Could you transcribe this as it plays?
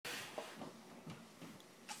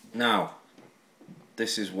Now,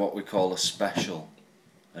 this is what we call a special,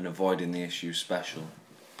 an avoiding the issue special.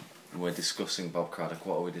 And we're discussing Bob Craddock.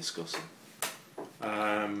 What are we discussing?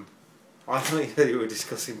 I thought you were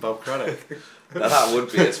discussing Bob Craddock. Now that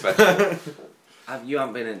would be a special. You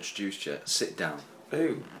haven't been introduced yet. Sit down.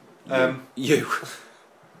 Who? You.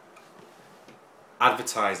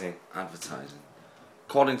 Advertising. Advertising.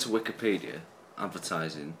 According to Wikipedia,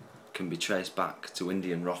 advertising can be traced back to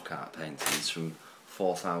Indian rock art paintings from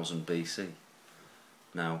 4000 BC.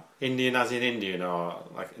 Now, Indian as in Indian or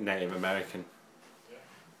like Native American?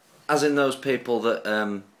 as in those people that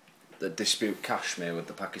that dispute Kashmir with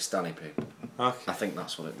the Pakistani people. Okay. I think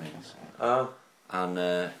that's what it means. Oh.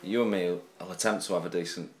 And you and me will attempt to have a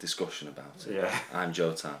decent discussion about it. Yeah. I'm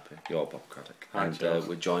Joe Tarpey, you're Bob Craddock. Hi, And Joe.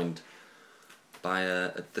 we're joined by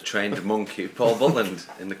the trained monkey, Paul Butland,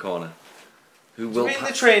 in the corner. Who Do you will mean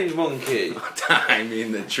the trained monkey? I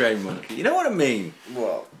mean the trained monkey. You know what I mean?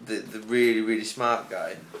 What? The really, really smart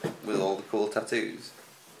guy with all the cool tattoos?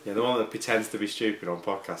 Yeah, the one that pretends to be stupid on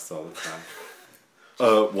podcasts all the time.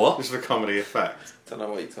 What? Just for comedy effect. Don't know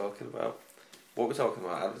what you're talking about. What we're talking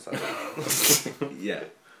about, advertising. Yeah.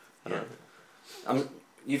 Yeah.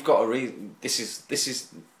 You've got a reason. This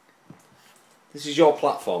is your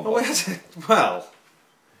platform. Oh, Bob. well,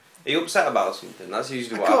 Are you upset about something? That's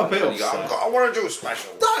usually I what got a happens bit when you go, upset. I want to do a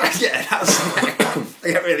special. yeah, that's.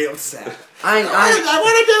 I get really upset. I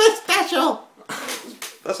want to do a special.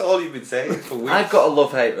 That's all you've been saying for weeks. I've got a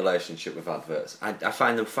love-hate relationship with adverts. I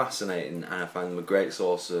find them fascinating, and I find them a great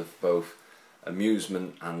source of both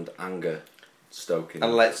amusement and anger stoking.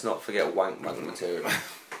 And let's not forget wank man material.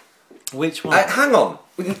 Which one? Hang on.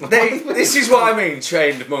 This is what I mean,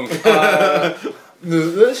 trained monk.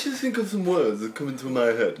 Let's just think of some words that come into my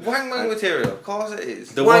head. Wank man material, of course it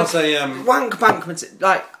is. There Wank- was a Wank bank material.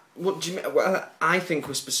 Like, what do you mean? Well, I think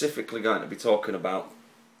we're specifically going to be talking about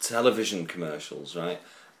television commercials, right?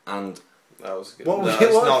 And That was good. What No, was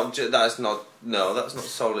that's it? What? not. That's not. No, that's not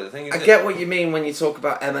solely the thing. Is I it? get what you mean when you talk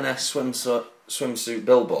about M&S swimsuit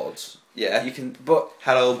billboards. Yeah. You can, but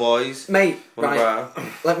Hello, boys. mate, Wanna right? go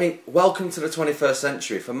Let me welcome to the 21st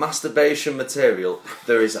century. For masturbation material,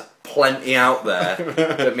 there is plenty out there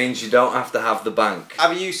that means you don't have to have the bank.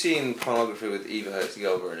 Have you seen pornography with Eva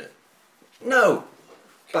Herzegovina in it? No,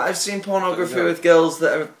 but I've seen pornography No. with girls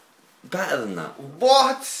that are better than that.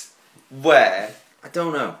 What? Where? I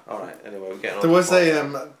don't know. All right. Anyway, we're getting on. There was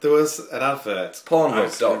to there was an advert.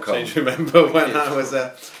 Pornhub.com. I remember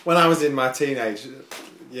when I was in my teenage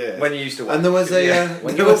years. when you used to. Watch and there was a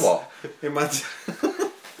When there you were was- what? in my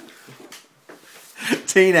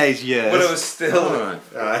teenage years. But it was still. Alright.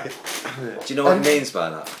 Right. Do you know what he means by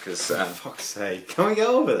that? Because For fuck's sake, can we get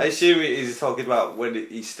over I this? assume he's talking about when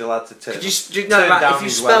he still had to turn. if you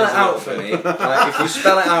spell it out for me, like, if you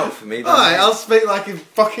spell it out for me, then Alright, I'll speak like a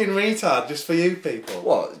fucking retard just for you people.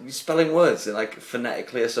 what? You're spelling words that like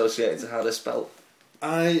phonetically associated to how they're spelled.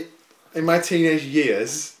 In my teenage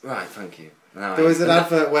years, Right, thank you. Now there was an and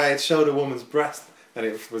advert where it showed a woman's breast, and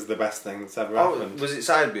it was the best thing that's ever Oh, happened. was it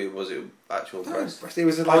side boob? Was it actual No, breast? it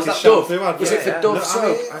was was like a that shampoo Dove? advert. Was it for Yeah. Dove No,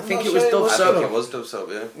 soap? I I'm think not it was sure it Dove was I soap. think it was Dove soap.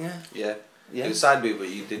 Yeah. Yeah. Yeah. Yeah. It was side boob, but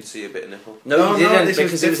you did see a bit of nipple. No, No, you no, didn't this was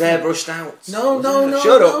because it was different. airbrushed out. No.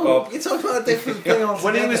 Shut up, Bob. You're talking about a different thing altogether.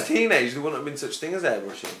 When he was teenage, there wouldn't have been such thing as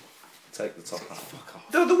airbrushing. Take the top off. Fuck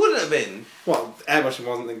off. There wouldn't have been. What,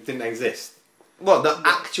 airbrushing didn't exist? Well, the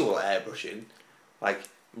actual airbrushing, like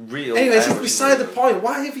real. Anyways, it's airbrushing. beside the point.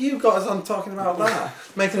 Why have you got us on talking about that?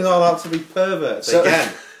 Making us all out to be perverts So-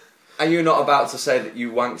 again. Are you not about to say that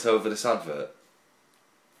you wanked over this advert?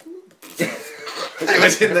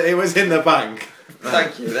 It was in the bank.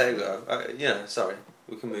 Thank you. There you go. Yeah. Sorry.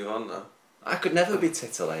 We can move on now. I could never be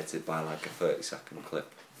titillated by like a 30-second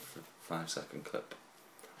clip, 5-second clip.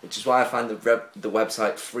 Which is why I find the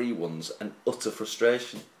website Free Ones an utter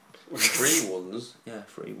frustration. Free ones. Yeah,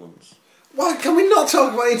 Free Ones. Why can we not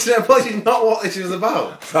talk about internet bullying? Not what this is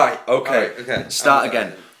about. Right, okay. Alright, okay. Start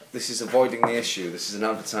again. This is avoiding the issue. This is an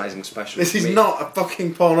advertising special. This for is me. not a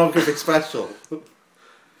fucking pornographic special.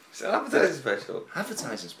 It's an advertising special.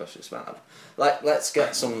 Advertising special. It's about like, let's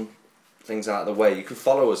get some things out of the way. You can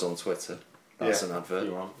follow us on Twitter. That's an advert.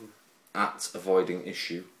 You want. At avoiding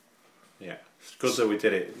issue. Yeah. It's good that we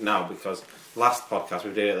did it now because last podcast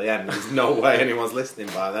we did it at the end. There's no way anyone's listening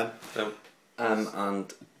by then. No.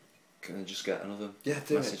 And can I just get another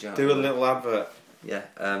message out? Do a little advert. Yeah.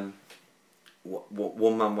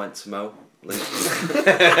 One man went to mow Leeds.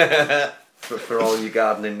 for all your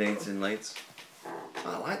gardening needs in Leeds.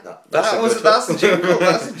 I like that. That's a jingle.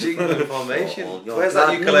 That's a jingle information. Where's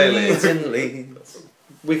that ukulele? Needs in Leeds.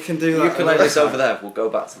 We can do The that. ukulele's over there. We'll go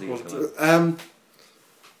back to the ukulele.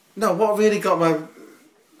 No, what really got my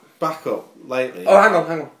backup lately. Oh,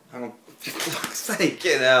 hang on. For fuck's sake.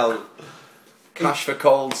 Fucking hell. Cash for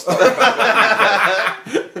cold stock.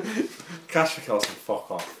 Cash for calls can fuck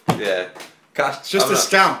off. Yeah. Cash. It's just I'm a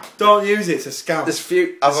scam. Don't use it. It's a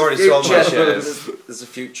scam. I've already sold my shares. There's a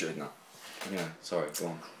future in that. Yeah, sorry, go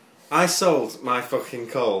on. I sold my fucking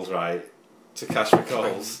cold, right, to Cash for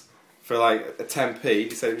Coles for like a 10p. He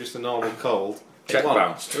said it was just a normal cold. Check It wasn't.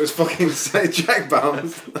 bounced. It was fucking check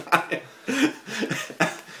bounced.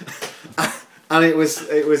 And it was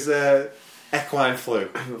equine flu.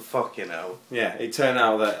 Fucking hell. Yeah, it turned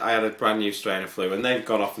out that I had a brand new strain of flu, and they've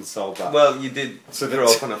gone off and sold that. Well, you did grow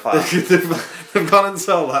up on a farm. They've gone and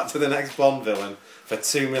sold that to the next Bond villain for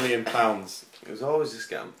 £2 million. It was always a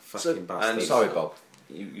scam. Fucking bastard. Sorry, Bob.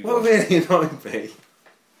 You What really annoyed me?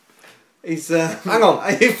 He's Hang on.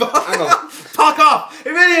 Hang on. Fuck off! It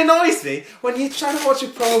really annoys me when you're trying to watch a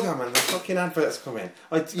programme and the fucking adverts come in.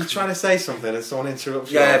 Like you're trying to say something and someone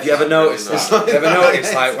interrupts you. Yeah, have you ever noticed It's that? like Have you ever that.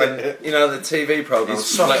 noticed like when you know the TV programs It's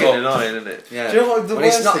split fucking up? annoying, isn't it? Yeah. Do you know what the When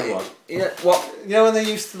it's worst not- thing was? Yeah, what? You know when they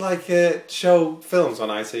used to like show films on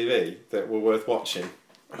ITV that were worth watching?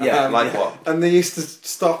 Yeah, like what? And they used to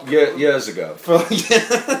stop Years ago. for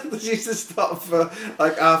they used to stop for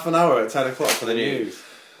like half an hour at 10 o'clock for the news.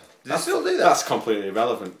 Do they still do that? That's completely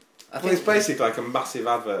irrelevant. I Well, think it's basically like a massive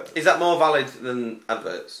advert. Is that more valid than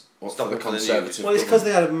adverts? What, Stop for the it for news? Conservative? Well, it's because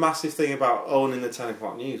they had a massive thing about owning the 10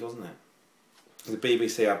 o'clock news, wasn't it? The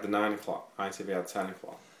BBC had the 9 o'clock, ITV had 10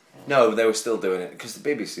 o'clock. No, they were still doing it because the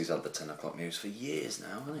BBC's had the 10 o'clock news for years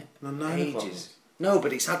now, hasn't it? No, 9 o'clock. Ages. No,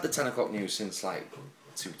 but it's had the 10 o'clock news since like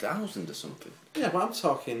 2000 or something. Yeah, but I'm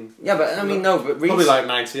talking. Yeah, but I mean, no, but Probably like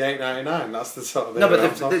 98, 99. That's the sort of. no, era I'm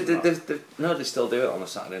but talking about. they still do it on a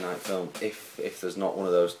Saturday night film if there's not one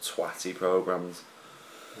of those twatty programs.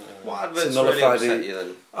 What adverts It's really nullified upset it. you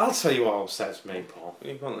then? I'll tell you what upsets me, Paul. What do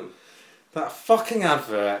you call them? That fucking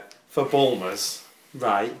advert for Bulmers,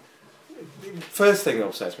 right? First thing that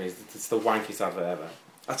upsets me is that it's the wankiest advert ever.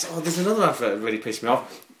 There's another advert that really pissed me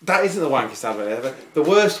off. That isn't the wankiest advert ever. The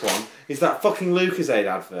worst one is that fucking Lucasade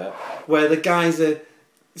advert where the guys are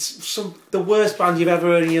the worst band you've ever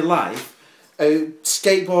heard in your life,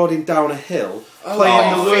 skateboarding down a hill,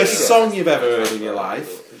 playing the worst song you've ever heard in your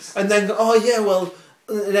life, and then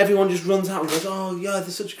and everyone just runs out and goes, oh yeah, they're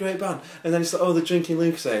such a great band. And then it's like, oh, they're drinking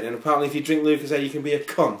Lucasade, and apparently if you drink Lucasade you can be a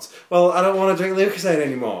cunt. Well, I don't want to drink Lucasade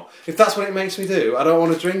anymore. If that's what it makes me do, I don't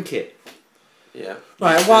want to drink it. Yeah.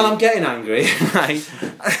 Right, and while I'm getting angry, right,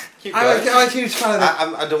 I'm a huge fan of the...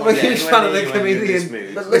 I don't I'm want a to huge get fan of anywhere the near you in this comedian.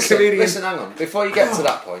 mood. But The listen, comedian- listen, hang on. Before you get to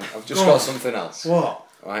that point, I've just Go got on. something else. What?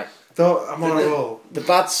 Right. I'm on a roll. The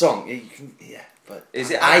bad song, you can, yeah, but Is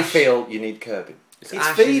it I Ash? feel you need curbing. It's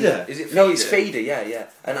Ash, Feeder. Is it No, it's Feeder, yeah.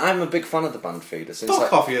 And I'm a big fan of the band Feeder. Since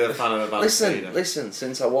Fuck off, you're a fan of the band Feeder. Listen.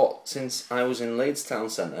 Since I was in Leeds Town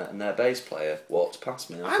Centre and their bass player walked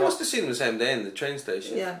past me. I must have seen them the same day in the train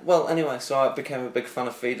station. Yeah. Well, anyway, so I became a big fan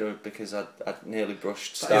of Feeder because I'd nearly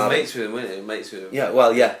brushed You're Stardust. mates with him, weren't you? Mates with him. Yeah.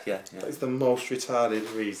 Well, yeah. That is the most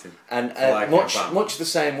retarded reason. And I like much that band. much the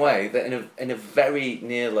same way that in a very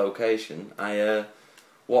near location, I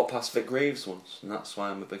walked past Vic Reeves once, and that's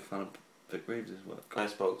why I'm a big fan of Vic Reeves' work. I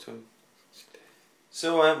spoke to him.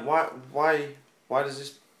 So why does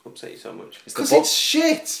this upset you so much? It's the Because book. it's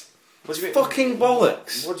shit. What do you mean? Fucking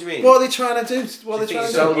bollocks. What do you mean? What are they trying to do? What Do are they you trying think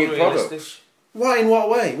to sell do? new unrealistic? products? What, in what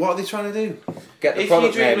way? What are they trying to do? Get the If you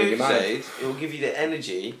product drink name in your mind. Lucasade, it will give you the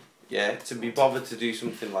energy, to be bothered to do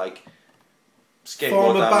something like skateboard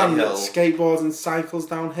Form a down band the that hill. skateboards and cycles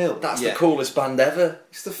downhill. That's Yeah. the coolest band ever.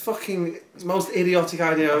 It's the fucking most idiotic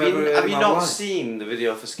idea I've ever heard Have in you my not life. seen the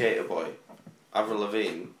video for Skater Boy, Avril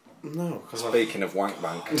Lavigne? No, because Speaking of wank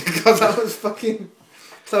bank, I was fucking...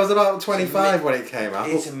 So I was about 25 when it came out.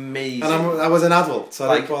 It's amazing. And I was an adult, so I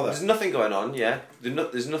Like, didn't bother. there's nothing going on,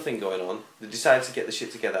 There's nothing going on. They decided to get the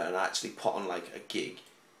shit together and actually put on like a gig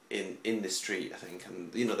in the street, I think,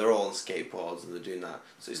 and they're all on skateboards and they're doing that.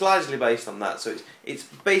 So it's largely based on that. So it's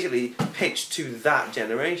basically pitched to that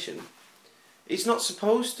generation. It's not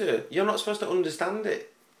supposed to. You're not supposed to understand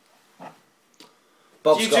it.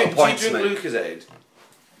 Bob's do you got drink, a point do you to drink make. Lucasade?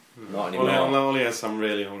 Not anymore. Only as I'm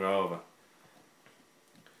really hungover.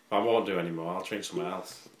 I won't do anymore. I'll drink something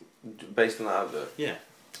else. Based on that advert. Yeah.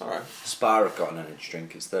 Alright. Spar have got an energy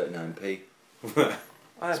drink. It's 39p.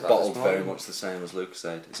 I had It's that bottled this very morning. much the same as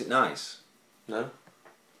Lucasade. Is it nice? No.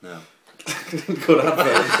 No. Good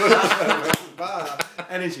advert. Good advert. Bar.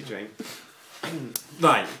 Energy drink.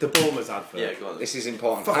 Right, the Bulmers advert. Yeah, go on. This is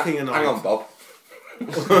important. Fucking Hang annoying. on, Bob.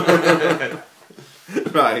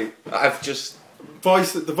 Right. I've just. The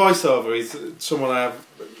voiceover is someone I have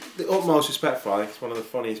the utmost respect for. I think it's one of the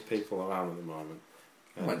funniest people around at the moment.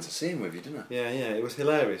 I went to see him with you, didn't I? Yeah, it was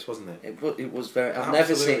hilarious, wasn't it? It was very. I've Absolutely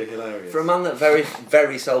never seen hilarious. for a man that very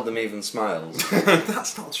very seldom even smiles.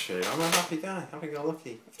 That's not true. I'm a happy guy,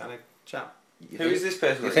 happy-go-lucky kind of chap. Who is this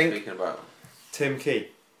person that you're speaking about? Tim Key.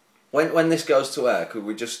 When this goes to air, could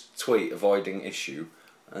we just tweet avoiding issue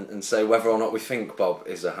and say whether or not we think Bob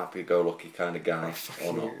is a happy-go-lucky kind of guy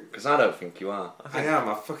or not? Because I don't think you are. I am.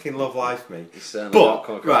 I fucking love life, mate. You certainly don't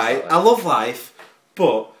come But across right, that way. I love life.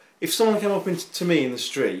 But if someone came up to me in the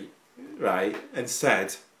street, right, and said,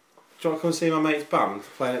 "Do you want to come see my mate's band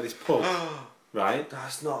playing at this pub?" Right?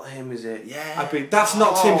 That's not him, is it? Yeah. I'd be. That's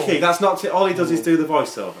not Tim Key. That's not. All he does is do the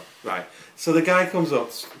voiceover. Right. So the guy comes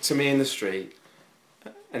up to me in the street,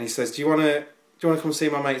 and he says, "Do you want to come see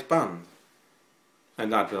my mate's band?"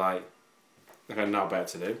 And I'd be like, "I've got no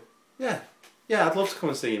better to do." Yeah. I'd love to come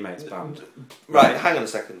and see your mate's band. Right, hang on a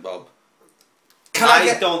second, Bob.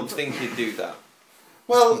 I don't think you'd do that.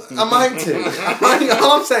 Well, I might do.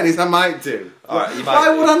 All I'm saying is I might do. Alright, you might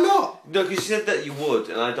Why do. would I not? No, because you said that you would,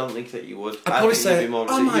 and I don't think that you would. I'd probably think say, you'd be more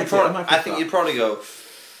I might do, I might I do think that. you'd probably go,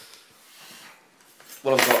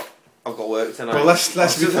 well, I've got work tonight. Well, let's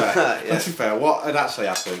be fair. Yeah. Let's be fair. What had actually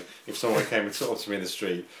happened if someone came and up to me in the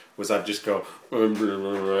street was I'd just go and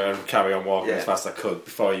carry on walking as fast as I could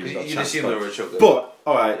before you got a You'd chance. assume they were a chucker. But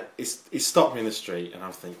all right, he stopped me in the street, and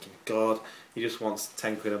I'm thinking, God, he just wants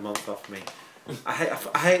 10 quid a month off me. I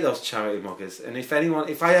hate those charity muggers, and if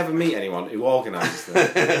I ever meet anyone who organises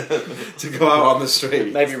them to go out on the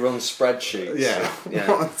street, Maybe run spreadsheets.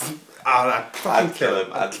 yeah. I'd fucking kill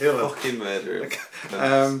him. I'd kill him. Fucking murder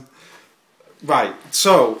him. Right,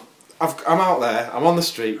 so I'm out there. I'm on the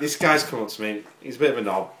street. This guy's come up to me. He's a bit of a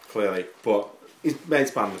knob, clearly, but his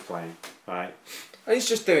mate's band was playing. Right. And he's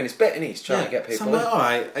just doing his bit, and he's trying to get So people I'm like, in. all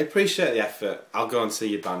right, I appreciate the effort. I'll go and see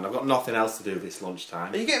your band. I've got nothing else to do this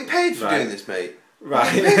lunchtime. Are you getting paid for Right. doing this, mate?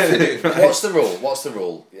 Right. What's the rule? What's the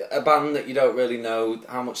rule? A band that you don't really know,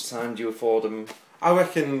 how much time do you afford them? I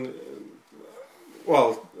reckon.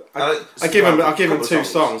 Well, I'll give him couple two of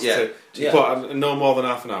songs, Yeah. but no more than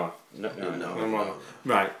half an hour. No.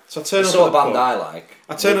 Right. So I The turn up sort at of the band pub. I like.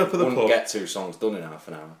 I turn up at the wouldn't pub. get 2 songs done in half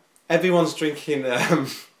an hour. Everyone's drinking.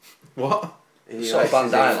 What? Sort of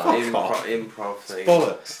band I like. Improv thing.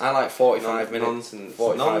 Bollocks. I like 45 minutes. Nonsense.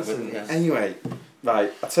 45 Nonsense. minutes. Yeah. Anyway,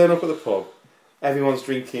 right. I turn up at the pub. Everyone's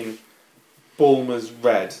drinking Bulmer's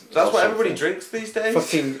Red. That's or what everybody something. drinks these days.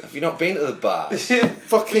 Fucking Have you not been to the bar? fucking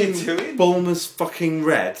What are you doing? Bulmer's fucking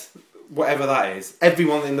Red, whatever that is.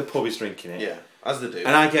 Everyone in the pub is drinking it. Yeah, as they do.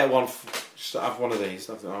 And I get one. Just have one of these.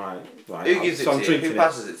 I think, all right. Who gives it so I'm to you? drinking Who it.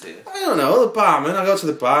 passes it to you? I don't know. The barman. I go to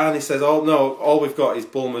the bar and he says, "Oh no, all we've got is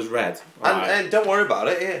Bulmer's Red." All right. And don't worry about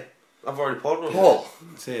it. Here, I've already poured one. Paul,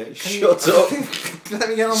 See it. shut up. Let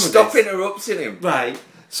me get on with Stop this. interrupting him. Right.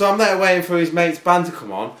 So I'm there waiting for his mate's band to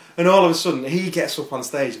come on, and all of a sudden he gets up on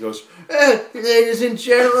stage and goes, "Ladies and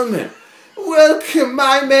gentlemen, welcome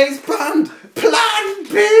my mate's band, Plan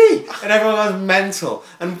B!" And everyone goes mental.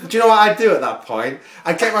 And do you know what I do at that point?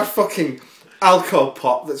 I get my fucking alcohol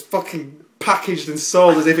pop that's fucking packaged and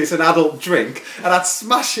sold as if it's an adult drink, and I'd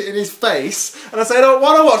smash it in his face, and I'd say, "I don't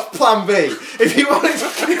want to watch Plan B. If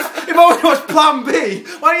I want to watch Plan B,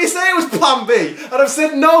 why didn't you say it was Plan B?" And I've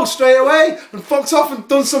said no straight away, and fucked off and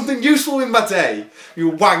done something useful with my day.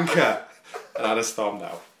 You wanker. And I'd have stormed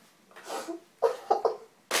out.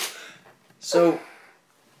 So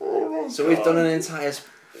we've done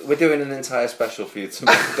we're doing an entire special for you to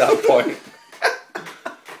make that point.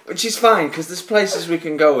 Which is fine, because there's places we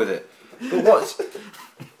can go with it. But what's...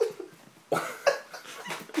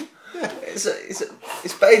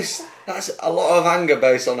 It's based... That's a lot of anger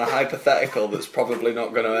based on a hypothetical that's probably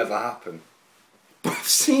not going to ever happen. But I've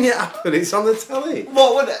seen it happen, it's on the telly.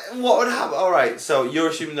 What would happen? All right, so you're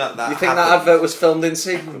assuming that You think happened. that advert was filmed in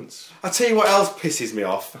sequence? I'll tell you what else pisses me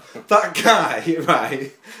off. That guy,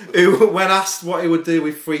 right, who, when asked what he would do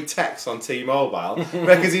with free text on T-Mobile,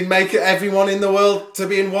 reckons he'd make everyone in the world to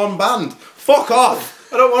be in one band. Fuck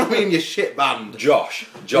off! I don't want to be in your shit band. Josh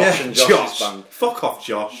and Josh's band. Fuck off,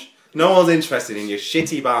 Josh. No one's interested in your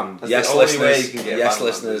shitty band. That's Yes, the only way listeners. you can get Yes, band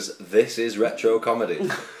listeners. This is retro comedy.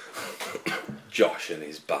 Josh and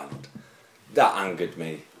his band. That angered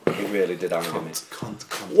me. It really did anger me.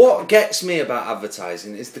 What gets me about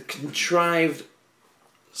advertising is the contrived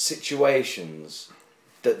situations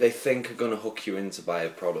that they think are going to hook you in to buy a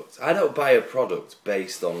product. I don't buy a product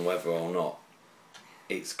based on whether or not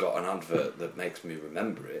it's got an advert that makes me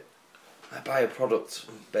remember it. I buy a product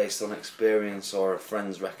based on experience or a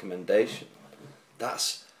friend's recommendation.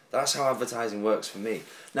 That's how advertising works for me.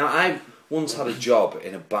 Now, I once had a job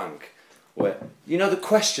in a bank where you know the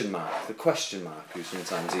question mark who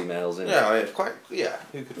sometimes emails in. Yeah,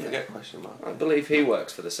 who could forget question mark? I believe he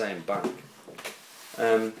works for the same bank.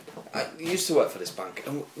 I used to work for this bank,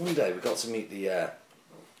 and one day we got to meet the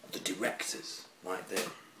directors, like the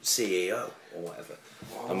CEO or whatever,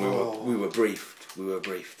 and we were briefed,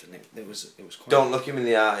 and it was quite. Don't look him in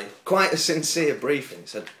the eye. Quite a sincere briefing. It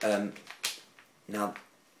said, now,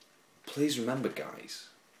 please remember, guys,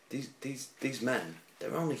 these men,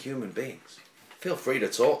 they're only human beings. Feel free to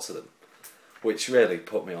talk to them, which really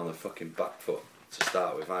put me on the fucking back foot to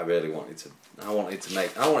start with. I wanted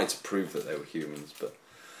to prove that they were humans, but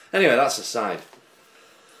anyway, that's aside.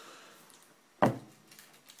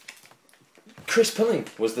 Chris Pilling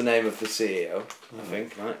was the name of the CEO, I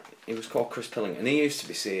think, right? He was called Chris Pilling, and he used to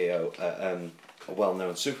be CEO at a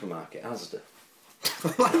well-known supermarket, Asda.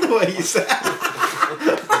 I like the way you said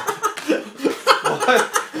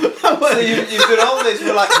So you've done all this,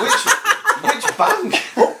 we're like, which bank?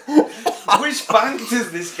 Which bank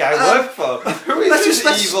does this guy work for? Who is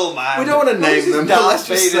this evil man? We don't want to name them. Darth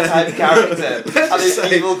Vader type character and his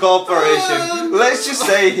evil corporation. Let's just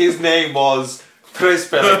say his name was Chris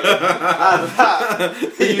Pilling, and that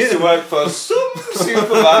he used to work for some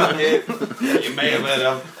supermarket you may have heard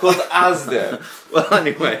of called Asda. Well,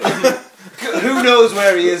 anyway. Who knows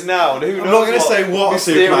where he is now? And who knows I'm not going to say what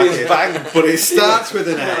supermarket, bank. but it starts with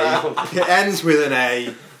an A, it ends with an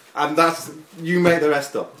A, and that's you make the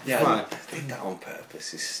rest up. Yeah, Fine. I did that on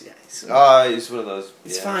purpose. It's It's one of those.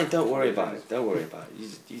 It's fine. Don't worry about it.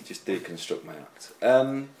 You just deconstruct my act.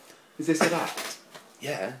 Is this an act?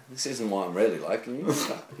 Yeah, this isn't what I'm really like. And you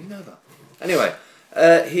know that. Anyway,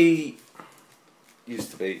 he used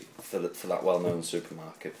to be for that well-known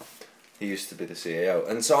supermarket. He used to be the CEO,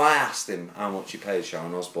 and so I asked him how much he paid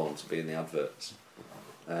Sharon Osbourne to be in the adverts.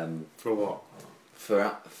 For what?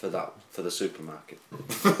 For the supermarket.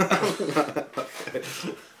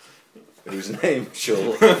 Whose name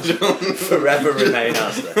shall forever remain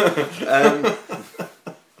Asda.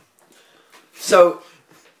 So,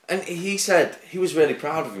 and he said he was really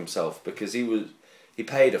proud of himself because he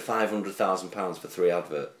paid £500,000 for 3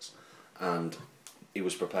 adverts, and he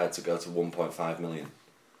was prepared to go to 1.5 million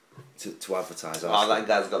to advertise. Oh, that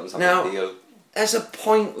guy's got himself a deal. It's a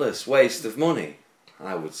pointless waste of money,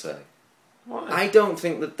 I would say. Why? I don't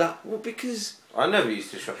think well, because I never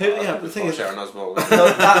used to shop the thing is, Sharon Osbourne. no,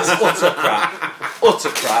 that's utter crap. Utter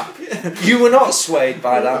crap. You were not swayed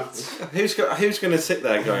by that. Who's going to sit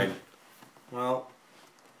there going, well,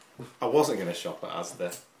 I wasn't going to shop at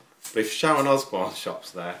Asda, but if Sharon Osbourne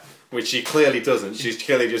shops there, which she clearly doesn't, she's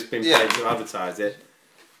clearly just been paid to advertise it.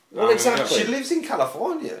 Well, exactly. She lives in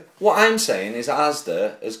California. What I'm saying is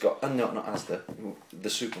Asda has got... no, not Asda. The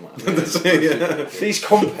supermarket. These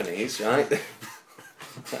companies, right? Do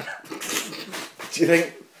you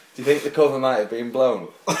think the cover might have been blown?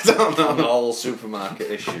 I don't know. On the whole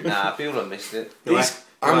supermarket issue. Nah, people have missed it.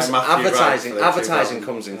 Advertising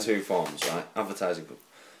comes in 2 forms, right?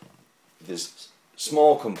 There's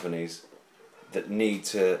small companies that need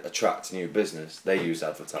to attract new business. They use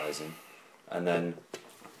advertising. And then...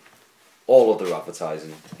 all other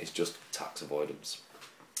advertising is just tax avoidance.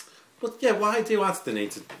 But yeah, why do Asda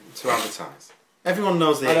need to advertise? Everyone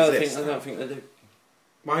knows they exist. I don't think they do.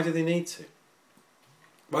 Why do they need to?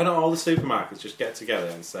 Why don't all the supermarkets just get together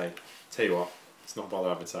and say, tell you what, let's not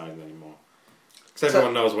bother advertising anymore? Because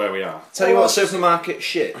everyone knows where we are. Tell you what supermarket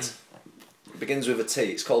shit. It begins with a T.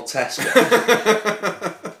 It's called Tesco.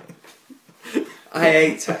 I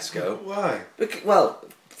hate Tesco. Why? Well,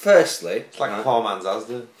 firstly... It's like a poor man's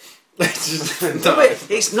Asda.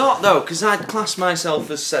 It's not though, because I'd class myself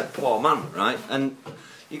as said poor man, right? And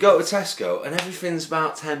you go to Tesco and everything's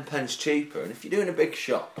about 10 pence cheaper. And if you're doing a big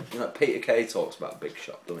shop, you know, Peter Kay talks about a big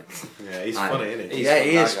shop, doesn't he? Yeah, he's funny, isn't he? Yeah,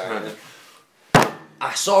 he is.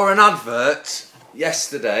 I saw an advert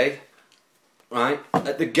yesterday, right,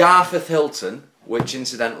 at the Garforth Hilton, which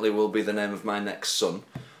incidentally will be the name of my next son.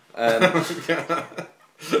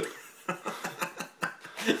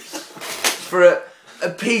 For a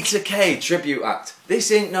Peter Kay tribute act.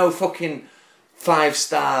 This ain't no fucking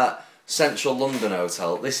 5-star central London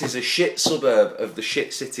hotel. This is a shit suburb of the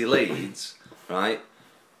shit city Leeds, right?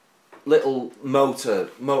 Little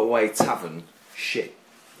motorway tavern shit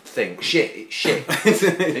thing. It's shit.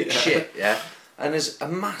 It's shit, yeah? And there's a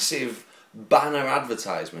massive banner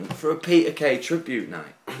advertisement for a Peter Kay tribute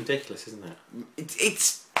night. Ridiculous, isn't it?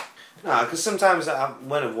 It's... No, because sometimes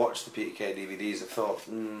when I've watched the Peter Kay DVDs, I've thought,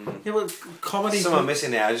 yeah, well, comedy. Someone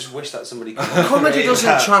missing it. I just wish that somebody could. Comedy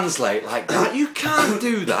doesn't translate like that. You can't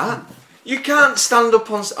do that. You can't stand up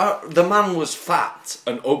on... the man was fat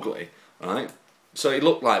and ugly, right? So he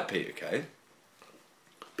looked like Peter Kay.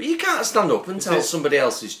 But you can't stand up and Is tell it- somebody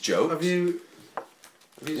else's joke. Have you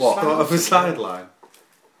What? thought of a sideline?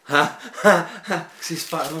 Ha! Because he's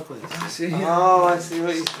fat and ugly. Oh, I see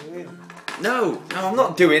what you're doing. No, I'm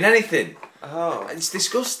not doing anything. Oh. It's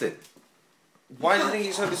disgusting. Why do you think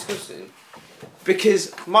it's so disgusting?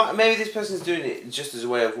 Because Maybe this person's doing it just as a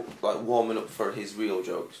way of like warming up for his real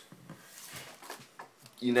jokes.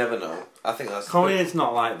 You never know. I think that's... Comedy's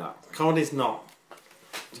not like that. Comedy's not.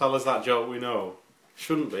 Tell us that joke we know.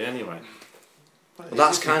 Shouldn't be anyway. well,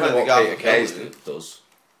 that's kind of what Peter Casey does.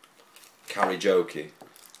 Carry jokey.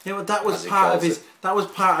 Yeah, but that was As he part of calls his. That was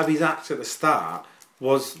part of his act at the start.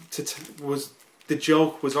 Was the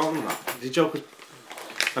joke was on that. The joke was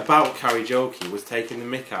about karaoke. Was taking the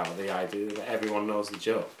mick out of the idea that everyone knows the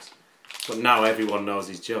jokes, but now everyone knows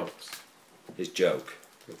his jokes. His joke.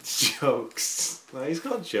 It's jokes. No, he's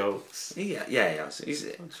got jokes. Yeah, he has. He's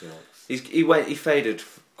got jokes. He faded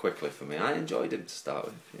quickly for me. I enjoyed him to start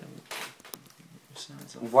with.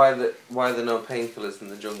 Why are there no painkillers in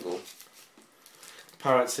the jungle?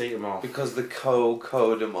 Paracetamol. Because the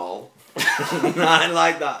codamol. I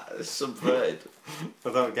like that. It's subverted.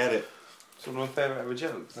 I don't get it. It's one of my favourite ever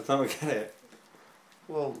jokes. I don't get it.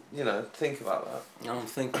 Well, think about that. I'm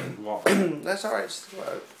thinking what? That's alright, just think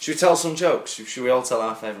about it. Should we tell some jokes? Should we all tell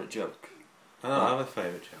our favourite joke? I don't have a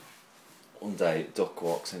favourite joke. One day, Duck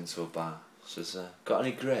walks into a bar. Says, "Got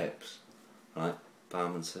any grapes?" Right.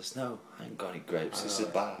 Barman says, "No, I ain't got any grapes. This is a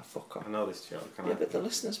bar. Fuck off." I know this joke. Yeah, but the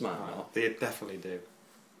listeners might not. They definitely do. Do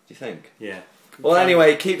you think? Yeah. Well,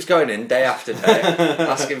 anyway, he keeps going in day after day,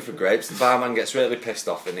 asking for grapes. The barman gets really pissed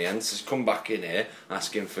off in the end, says, "Come back in here,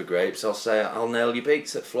 asking for grapes. I'll say, I'll nail your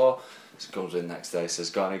beaks at the floor." So comes in next day, says,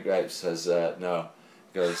 "Got any grapes?" Says, "No."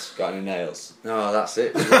 He goes, "Got any nails?" "No, that's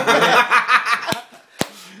it."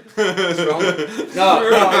 What's wrong? No.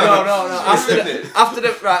 After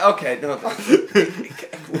the right, okay, no.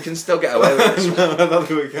 We can still get away with this. No, I don't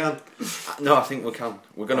think we can. No, I think we can.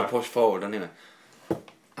 We're going Right. to push forward anyway.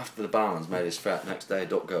 After the barman's made his threat, next day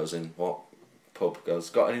Duck goes in. What? Pub goes,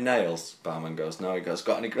 "Got any nails?" Barman goes, "No." He goes,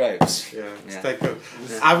 "Got any grapes?" Yeah, Yeah. stay good.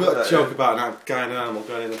 I've got a joke about a guy and an animal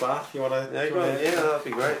going in the bath. You want to? Yeah, that'd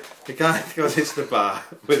be great. The guy goes into the bar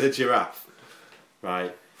with a giraffe,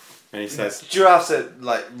 right? And he says, Giraffes are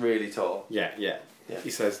like really tall. yeah. Yeah. He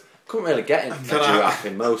says, Couldn't really get in a Can I- giraffe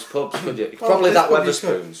in most pubs, could you? Well, Probably this that pub you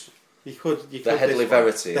could. Weatherspoons. you could. The Headley this one.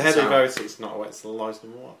 Verity The in Headley town. Verity. It's not. It's the Lloyd's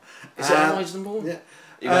Moor. Is it Lloyd's number one? Yeah.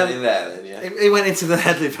 He went in there then, yeah. He went into the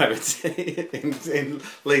Headley Verity in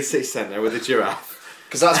Leeds City Centre with a giraffe.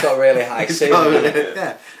 Because that's got really high It's ceiling. got- hasn't it?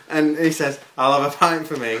 yeah, and he says, "I'll have a pint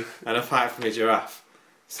for me and a pint for my giraffe."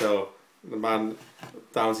 So the man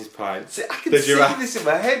downs his pint. See, I can The see giraffe- this in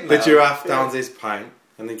my head now. The giraffe Yeah. downs his pint,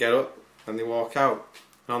 and they get up and they walk out.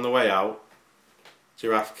 And on the way out,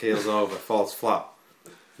 giraffe keels over, falls flat.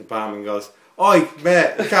 The barman goes, "Oi,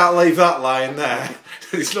 mate, you can't leave that lion there."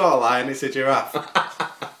 It's not a lion, it's a giraffe.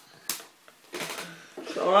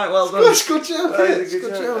 Alright, well done. That's a good joke. That It's is a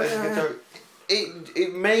good joke. That is a good joke.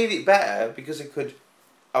 It made it better because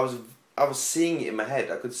I was seeing it in my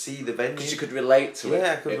head. I could see the venue. Because you could relate to it.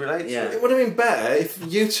 Yeah, I could relate to it. It would have been better if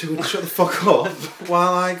you two would shut the fuck up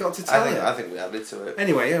while I got to tell I you. think we added to it.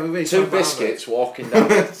 Anyway, yeah, we really Two talked about biscuits walking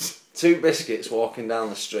down. Two biscuits walking down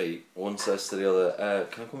the street. One says to the other,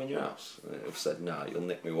 "Can I come in your house?" And the other said, "No, you'll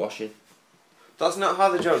nick me washing." That's not how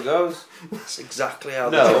the joke goes. That's exactly how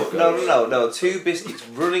the No, joke goes. no. Two biscuits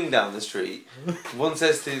running down the street. One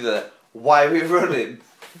says to the other, "Why are we running?"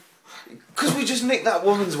 Because we just nicked that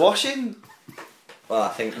woman's washing. Well, I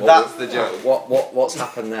think That's the joke. What's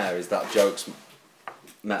happened there is that joke's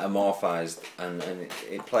metamorphised and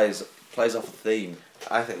it plays off a theme.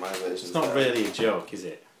 I think my version's It's not better. really a joke, is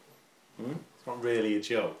it? Hmm? It's not really a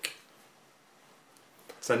joke.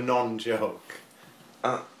 It's a non-joke.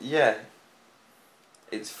 Yeah.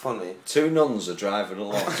 It's funny. Two nuns are driving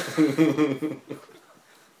along.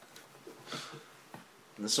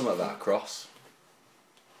 There's something about a cross.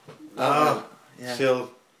 Ah, Yeah.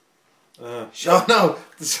 she'll. Oh no!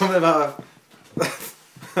 There's something about.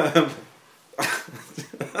 I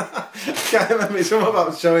can't remember. It's something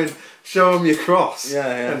about show them your cross.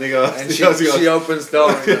 Yeah. And they go. And the she, girls go, she opens the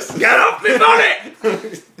door and goes, "Get off me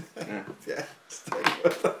bonnet!" yeah.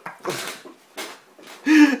 Yeah.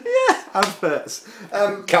 Adverts.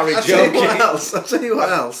 Carry I'll tell you what joking. else. I'll tell you what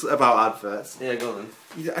else about adverts. Yeah, go on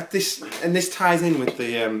then. This ties in with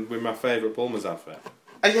the with my favourite Bulmers advert.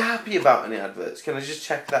 Are you happy about any adverts? Can I just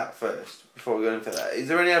check that first before we go into that? Is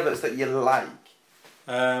there any adverts that you like?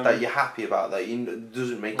 that you're happy about that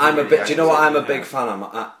doesn't make you I'm a really bit. Do you know what I'm a angry? big fan?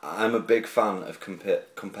 I'm a big fan of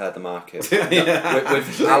compare the market Yeah.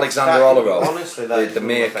 with Alexander Olero. Honestly, that is the one of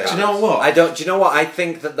my meerkat. favourites. Do you know what? I don't. Do you know what? I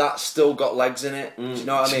think that's still got legs in it. Do you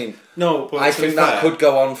know what I mean? No, but I to be think that fair- could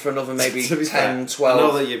go on for another maybe to be 10, fair, 12. I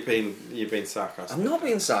know that you've been sarcastic. I'm not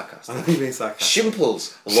being sarcastic. I know you've been sarcastic.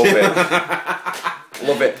 Shimples. Love it.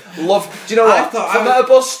 Love it. Love. Do you know I what? thought If I'm I- at a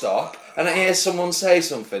bus stop and I hear someone say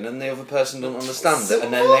something and the other person doesn't understand it,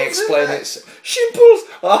 and then they explain it's Shimples.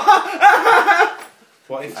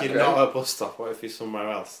 What if you're not at a bus stop? What if you're somewhere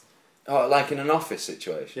else? Oh, like in an office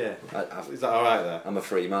situation. Yeah. Is that all right there? I'm a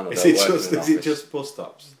free man. I Is don't it work just in an office. bus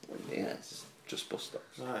stops? Yeah, it's just bus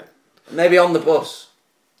stops. Right. Maybe on the bus.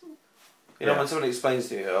 You know, Yeah. when somebody explains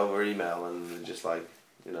to you over email and they're just like,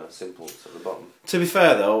 simples at the bottom. To be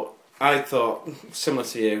fair though, I thought similar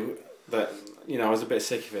to you that I was a bit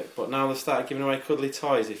sick of it, but now they've started giving away cuddly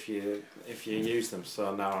toys if you use them.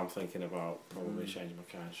 So now I'm thinking about probably changing my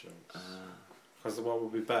car insurance. Because what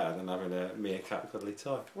would be better than having a meerkat cuddly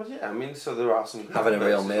toy? Well, yeah, I mean, so there are some good Having a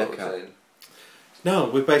real adverts, is what we're meerkat. saying. No,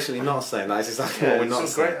 we're basically not saying that. It's exactly Yeah, what we're not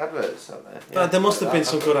some great saying. adverts out there. But there must have been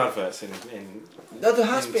some good adverts in No, there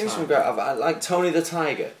has In been time. some great. Like Tony the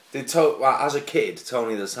Tiger. As a kid,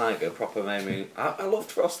 Tony the Tiger proper made me. I loved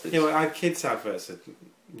Frosties. Yeah, well, our kids' adverts are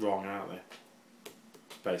wrong, aren't they?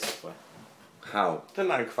 Basically. How? The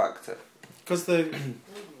nag factor. Because they're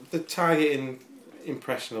targeting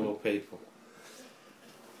impressionable people.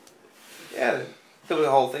 Yeah, there was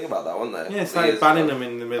a whole thing about that, wasn't there? Yeah, it's Years like banning ago. them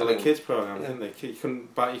in the middle I of mean, kids' programs, yeah. didn't they?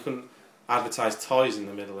 You couldn't advertise toys in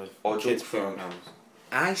the middle of Or kids' junk food. programs.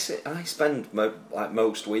 I spend like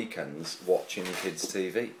most weekends watching kids'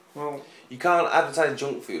 TV. Well, You can't advertise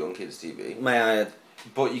junk food on kids' TV, May I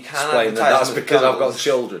but you can explain that advertise that's because I've got McDonald's.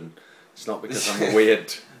 children. It's not because I'm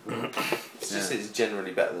weird. It's just it's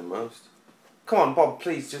generally better than most. Come on, Bob,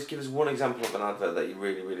 please just give us one example of an advert that you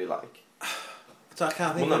really, really like. so I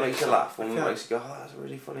can't think One of that it. makes you laugh, one I that can't- makes you go, oh, that's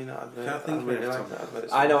really funny, that advert. Can't think I of really it off like the that top advert.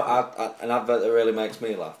 I know an advert that really makes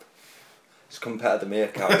me laugh. It's compared to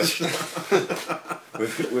Meerkat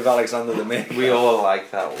with Alexander the Meerkat. We all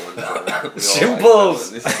like that one. We all like that Simples!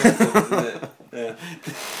 one. It's simples, isn't it? Yeah.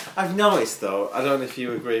 I've noticed though, I don't know if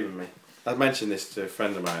you agree with me. I've mentioned this to a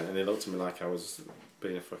friend of mine and he looked at me like I was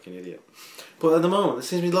being a fucking idiot. But at the moment, there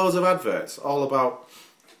seems to be loads of adverts all about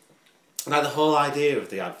like the whole idea of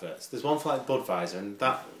the adverts. There's one for like Budweiser and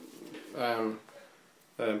that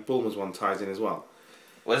Bulmer's one ties in as well.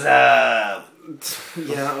 What's up?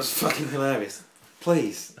 Yeah, that was fucking hilarious.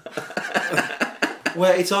 Please.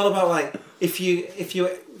 Where it's all about like if you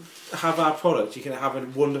have our product, you can have a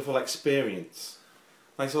wonderful experience.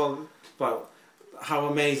 Like it's all about how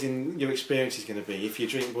amazing your experience is going to be if you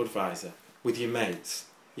drink Budweiser with your mates.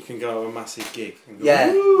 You can go to a massive gig. And go,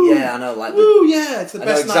 Yeah, "Woo! yeah, I know. Like Woo, yeah, it's the I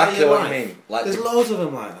know best night exactly of your what life." you mean. Like There's the, loads of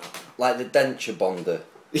them like that. like the denture bonder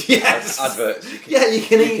Yes. adverts. Yeah, you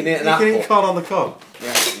can eat. an You can apple. eat corn on the cob,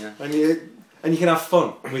 Yeah, yeah. and you can have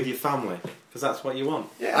fun with your family because that's what you want.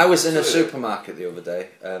 Yeah, I was in a absolutely. supermarket the other day,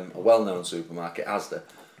 a well-known supermarket, Asda,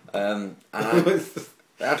 and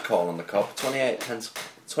they had corn on the cob, 28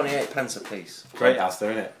 pence a piece. Great Asda,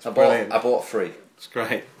 isn't it? It's I brilliant. bought 3, It's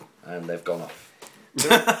great. and they've gone off.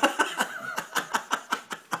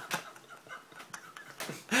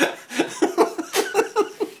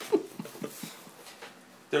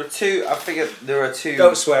 There are two. I figured there are two.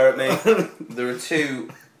 Don't swear at me. There are two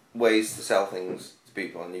ways to sell things to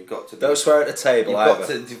people, and you've got to. Don't swear at the table You've either. got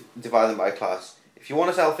to divide them by class. If you want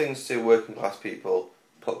to sell things to working class people,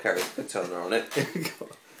 put Kerry Turner on it.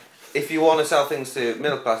 If you want to sell things to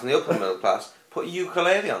middle class and the upper middle class, put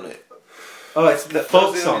ukulele on it. Oh, it's the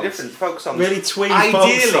folk Those are the only songs. different folk songs. Really twee folk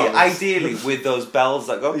songs. Ideally, with those bells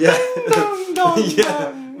that go. Yeah. Dong, dong, Yeah,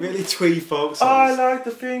 dong. really twee folk songs. I like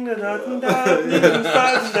the finger that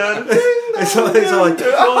It's all like,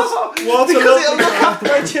 what a because lovely it'll look man. after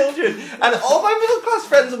my children, and all my middle class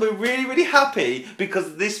friends will be really, really happy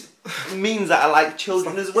because this means that I like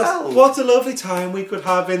children as well. What a lovely time we could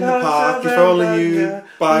have in the park if only you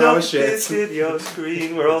buy our shit. Video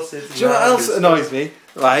screen, we're all sitting. Do you know what around else and annoys me,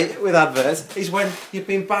 right, with adverts, is when you've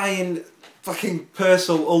been buying fucking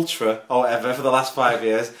Persil Ultra or whatever for the last 5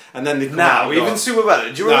 years, and then they come out Now, and go, even super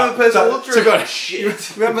better. Do you "No, remember the Persil that- Ultra? to go-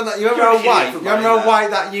 Shit. Remember that? You remember You're how an idiot white? for You remember buying how that. white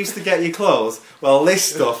that used to get your clothes? Well, this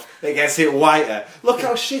stuff it gets it whiter. Look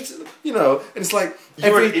how shit, you know. And it's like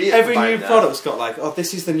You're an idiot every for buying new that. product's got like, oh,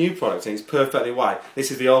 this is the new product and it's perfectly white. This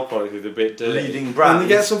is the old product with a bit dirty. Leading brands. And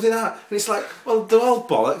they get something out, and it's like, well, they're all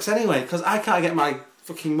bollocks anyway. Because I can't get my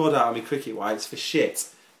fucking mud out of my cricket whites for shit.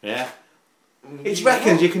 Yeah. It's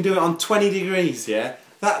reckoned you can do it on 20 degrees. Yeah.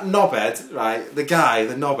 That knobhead, right? The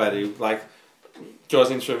knobhead who like goes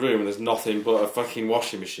into a room and there's nothing but a fucking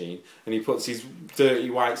washing machine, and he puts his dirty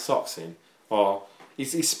white socks in, or he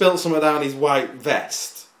spilt something down his white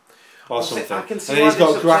vest, or something, I can see and then why he's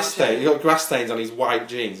got there's grass such stains. tension. He's got grass stains on his white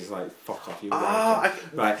jeans. He's like, "Fuck off, you Ah,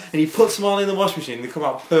 wanker." Right? And he puts them all in the washing machine, and they come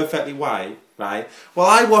out perfectly white. Right? Well,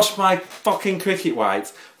 I washed my fucking cricket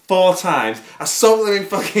whites 4 times. I soaked them in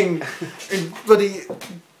fucking in bloody.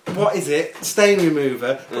 What is it? Stain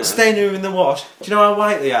remover. Put stain remover in the wash. Do you know how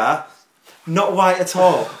white they are? Not white at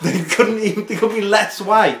all. They couldn't be less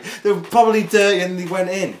white. They were probably dirty and they went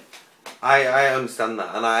in. I understand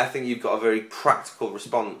that, and I think you've got a very practical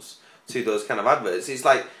response to those kind of adverts. It's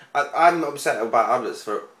like I'm upset about adverts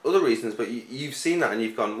for other reasons, but you've seen that and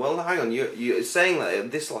you've gone, well, hang on, you're saying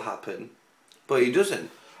that this will happen, but it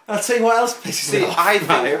doesn't. I'll tell you what else pisses See, me off. I think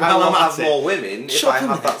right, I will I'm have at it. more women if Shut I up a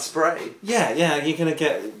have minute. that spray. Yeah, you're gonna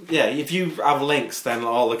get. Yeah, if you have links, then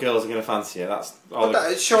all the girls are gonna fancy you. That's all.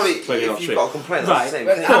 But surely, clearly not if you've true. got a complaint, Right, that's the same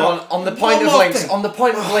But thing. hang on the point One of more links. thing. On the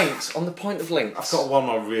point of links. On the point of links. I've got one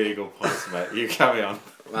more really good point to make. You carry on.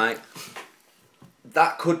 Right.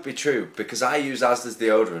 That could be true because I use Asda's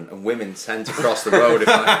deodorant and women tend to cross the road if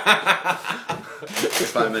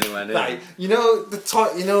I'm anywhere near. Right, you know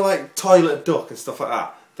like toilet duck and stuff like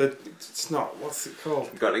that. It's not. What's it called?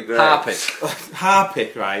 Got it great. Harpic.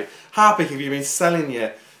 Harpic, right? Harpic. Have you been selling you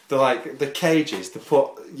the cages to put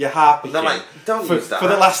your harpic They're in like, don't for, use that. for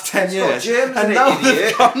the last 10 It's years? got germs and in it, now idiot.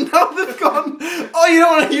 they've gone. Now they've gone. Oh, you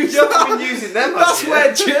don't want to use You haven't that? been using them, have That's you?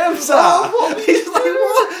 where germs are. He's like,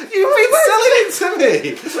 what? You've been selling it to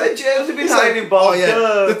me. That's where germs have been He's like, hiding, Bob. oh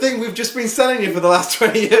yeah, the thing we've just been selling you for the last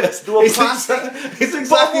 20 years. were It's, plastic- it's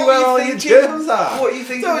exactly But what where are you all your thinking? germs are. What are you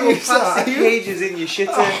thinking? Don't There were use that. plastic cages in your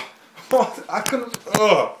shitter. What? I couldn't.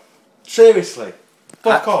 Oh, seriously.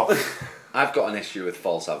 Fuck off. I've got an issue with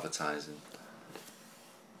false advertising.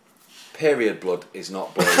 Period blood is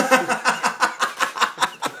not blood.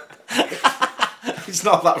 It's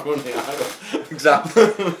not that runny either. Exactly.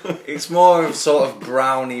 It's more of sort of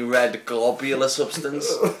browny red globular substance.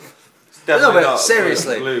 It's No, definitely but not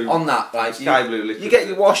seriously, blue. on that, like Sky blue liquid. you get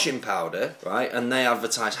your washing powder, right, and they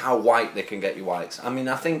advertise how white they can get your whites. I mean,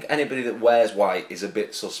 I think anybody that wears white is a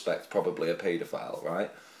bit suspect, probably a paedophile, right?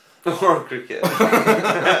 or a cricket.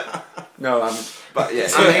 No, I'm. But yeah,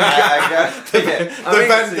 I mean, The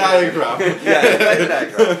Venn diagram. yeah, Venn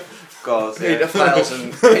diagram. Of course, yeah.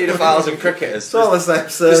 Paedophiles and cricketers. It's all the same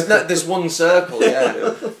There's one circle,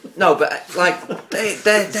 yeah. No, but like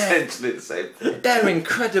they're Essentially the same thing. they're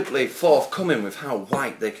incredibly forthcoming with how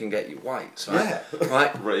white they can get you whites, right? Yeah.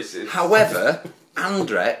 Right. Racist. However,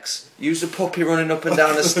 Andrex use a puppy running up and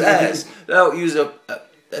down the stairs. They don't use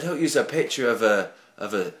a picture of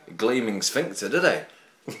a gleaming sphincter, do they?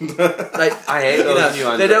 Like, I hate those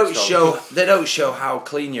new they don't Andrex show. They don't show how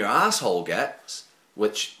clean your asshole gets,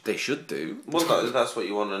 which they should do. Well, that's what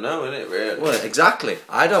you want to know, isn't it? Really? Well, exactly.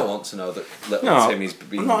 I don't want to know that little No, Timmy's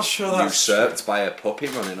being I'm not sure that's usurped by a puppy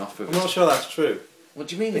running off with I'm not sure that's true. What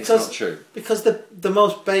do you mean Because- it's not true? Because the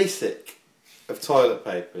most basic of toilet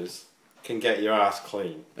papers can get your ass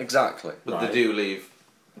clean. Exactly. But Right. they do leave.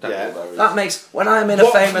 Yeah. dangleberries. That makes when I'm in a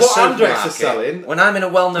What- famous what Andrex supermarket. are selling- When I'm in a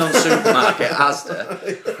well-known supermarket,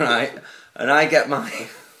 Asda, right, and I get my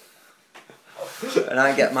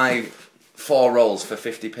 4 rolls for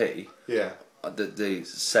 50p. Yeah. The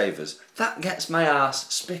savers. That gets my ass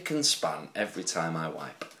spick and span every time I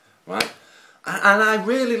wipe, right? And I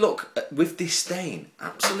really look with disdain,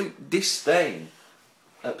 absolute disdain,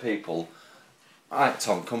 at people. Right,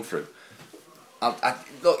 Tom, come through.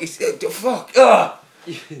 Look, fuck. Ugh.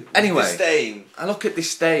 Anyway, Disdain. I look at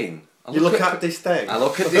disdain. You look at this thing. I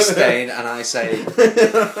look at disdain and I say,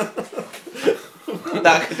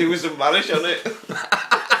 That could do with some manish on it.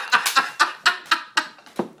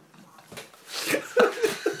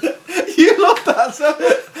 You love that so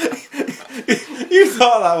You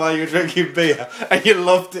thought that while you were drinking beer and you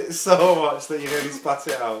loved it so much that you nearly spat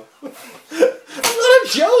it out. It's not a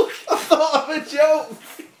joke! I thought of a joke!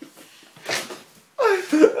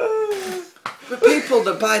 but people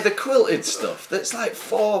that buy the quilted stuff, that's like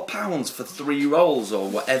 £4 for 3 rolls or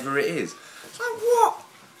whatever it is. It's like, what?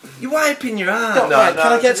 You're wiping your ass. No, Right, no,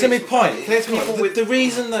 can I get to it's- my point? Can I get to my people point? with- The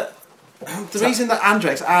reason that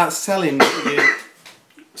Andrex aren't selling you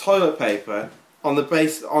toilet paper on the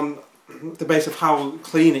base of how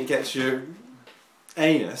clean it gets your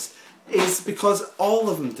anus is because all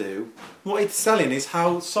of them do. What it's selling is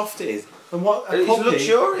how soft it is, and what It's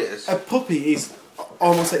luxurious. a puppy is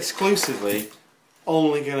almost exclusively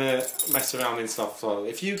only gonna mess around in soft soil.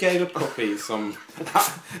 If you gave a puppy some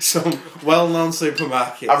well-known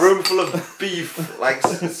supermarkets, A room full of beef, like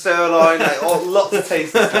sirloin, like lots of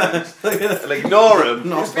tasty things, and ignore them.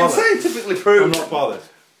 Not It's been bothered. scientifically I'm proven. not bothered.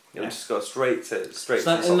 You just go straight to the So,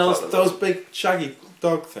 soft and toilet. those big shaggy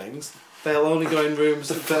dog things, they'll only go in rooms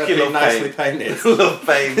that have fucking been love nicely paint. painted. love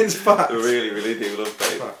pain. It's fact. They really, really do love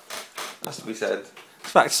pain. Fact. Has to be said.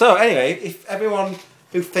 It's fact. So anyway, if everyone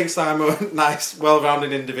who thinks I'm a nice,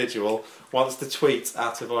 well-rounded individual wants to tweet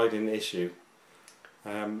at Avoiding the Issue,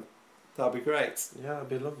 that'll be great. Yeah, that'd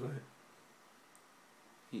be lovely.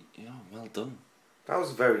 Yeah, well done. That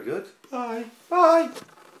was very good. Bye. Bye.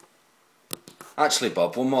 Actually,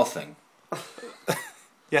 Bob, one more thing.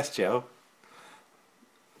 Yes, Joe.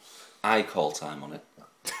 I call time on it.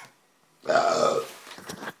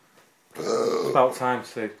 It's about time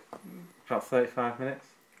to. About 35 minutes.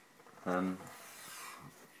 Should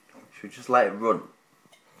we just let it run?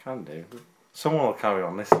 Can do. Someone will carry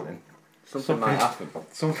on listening. Something might happen.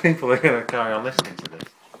 Some people are going to carry on listening to this.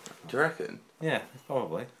 Do you reckon? Yeah,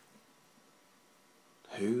 probably.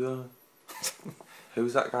 Who?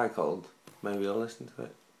 Who's that guy called? Maybe I'll listen to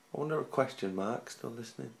it. I wonder if question mark still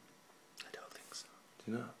listening. I don't think so.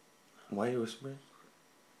 Do you know? Why are you whispering?